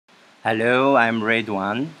Hello, I'm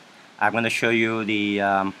Redwan. I'm going to show you the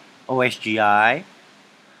OSGi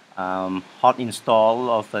hot install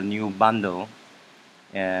of a new bundle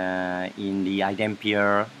in the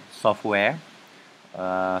iDempiere software,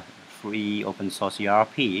 uh, free open source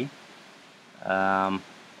ERP, um,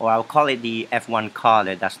 or I'll call it the F1 car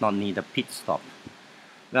that does not need a pit stop.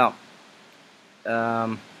 Now,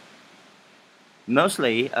 um,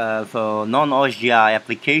 mostly for non-OSGi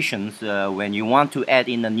applications, when you want to add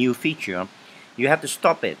in a new feature, you have to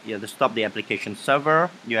stop it. You have to stop the application server.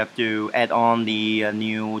 You have to add on the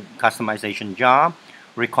new customization job,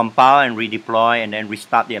 recompile and redeploy, and then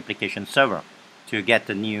restart the application server to get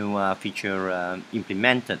the new feature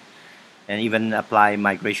implemented, and even apply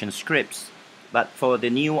migration scripts. But for the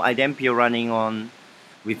new iDempiere running on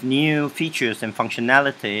with new features and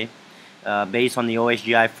functionality based on the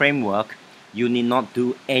OSGi framework, you need not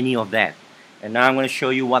do any of that. And now I'm going to show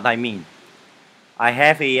you what I mean. I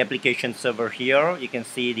have a application server here. You can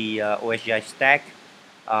see the OSGi stack,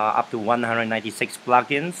 up to 196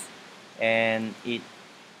 plugins, and it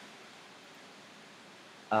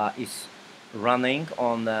is running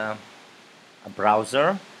on a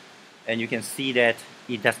browser, and you can see that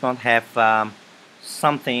it does not have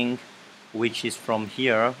something which is from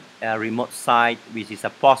here, a remote site, which is a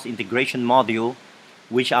post integration module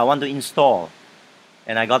which I want to install.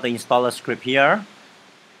 And I got the installer script here.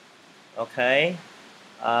 Okay,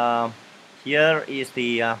 here is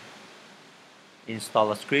the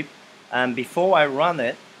installer script, and before I run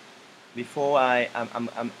it, before I'm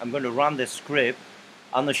going to run the script,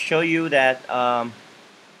 I'm going to show you that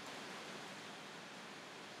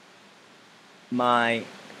my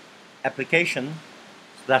application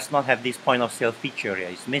does not have this point of sale feature here.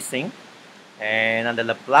 It's missing, and under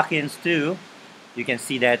the plugins too, you can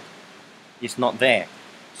see that it's not there.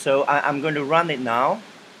 So I'm going to run it now.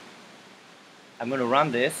 I'm going to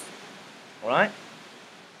run this, alright?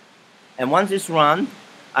 And once it's run,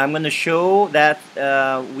 I'm going to show that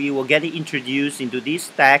we will get it introduced into this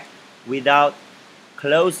stack without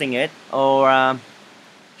closing it or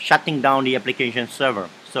shutting down the application server.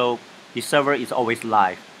 So the server is always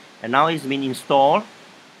live. And now it's been installed.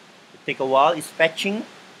 It takes a while. It's fetching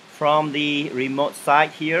from the remote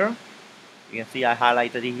site here. You can see I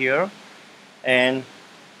highlighted it here. And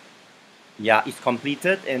yeah, it's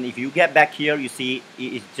completed. And if you get back here, you see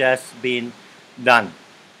it's just been done.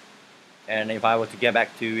 And if I were to get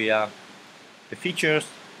back to the features,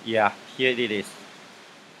 yeah, here it is.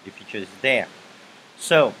 The feature is there.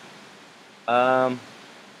 So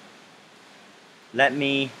let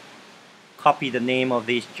me copy the name of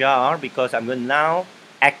this jar, because I'm going to now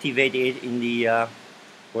activate it in the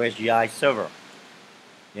OSGi server.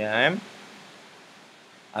 Yeah,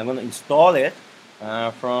 I'm going to install it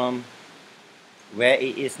from where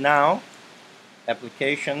it is now,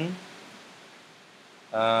 application,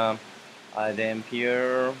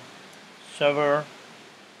 iDempiere server,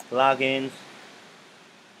 plugins,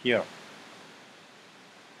 here.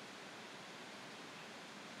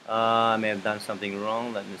 I may have done something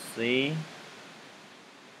wrong. Let me see.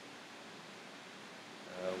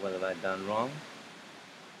 What have I done wrong?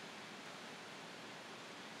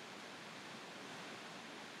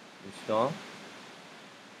 Install.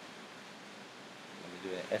 Let me do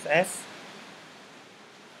it SS.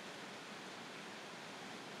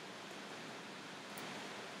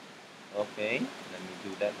 Okay, let me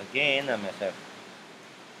do that again. I must have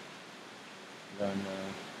done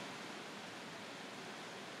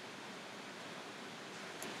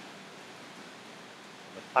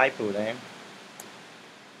a typo there.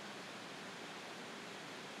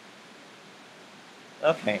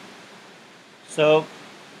 Okay, so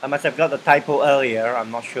I must have got the typo earlier. I'm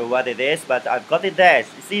not sure what it is, but I've got it there.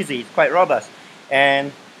 It's easy, it's quite robust.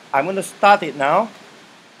 And I'm going to start it now,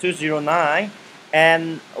 209.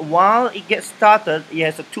 And while it gets started, it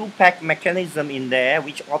has a two-pack mechanism in there,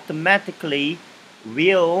 which automatically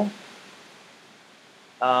will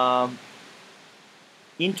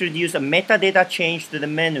introduce a metadata change to the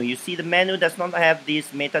menu. You see the menu does not have this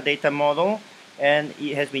metadata model, and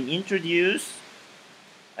it has been introduced.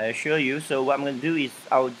 I assure you. So what I'm going to do is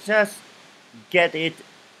I'll just get it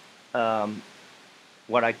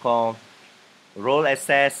what I call role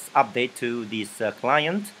access update to this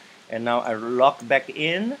client, and now I log back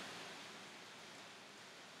in.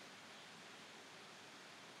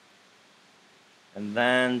 And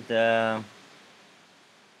then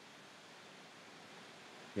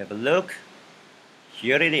you have a look.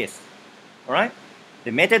 Here it is. All right. The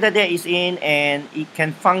metadata is in, and it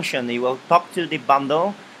can function. It will talk to the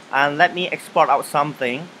bundle. And let me export out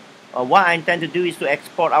something. What I intend to do is to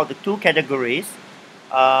export out the two categories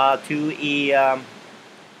to a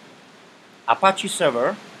Apache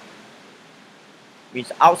server,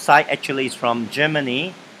 which outside actually is from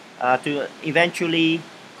Germany, to eventually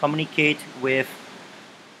communicate with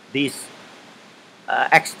this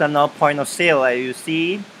external point of sale. As you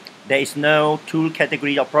see, there is no tool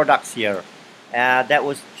category of products here. That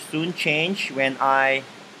will soon change when I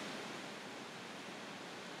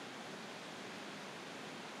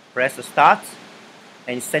press the start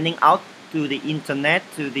and sending out to the internet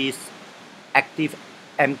to this active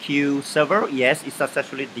MQ server. Yes, it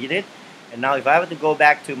successfully did it. And now if I were to go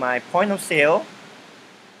back to my point of sale,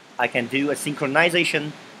 I can do a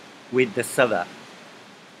synchronization with the server.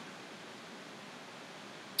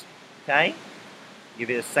 Okay, give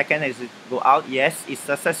it a second as it go out. Yes, it's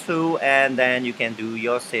successful, and then you can do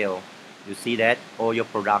your sale. You see that all your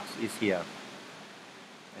products is here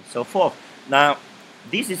and so forth. Now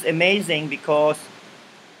this is amazing because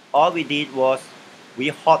all we did was we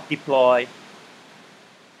hot deploy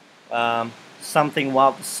something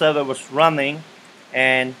while the server was running,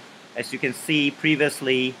 and as you can see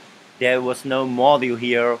previously there was no module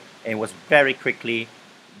here and was very quickly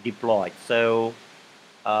deployed. So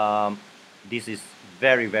this is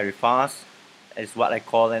very fast. It's what I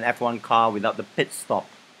call an F1 car without the pit stop.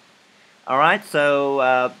 Alright,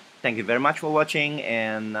 so thank you very much for watching,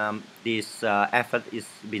 and this effort is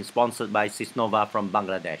being sponsored by Sysnova from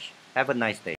Bangladesh. Have a nice day.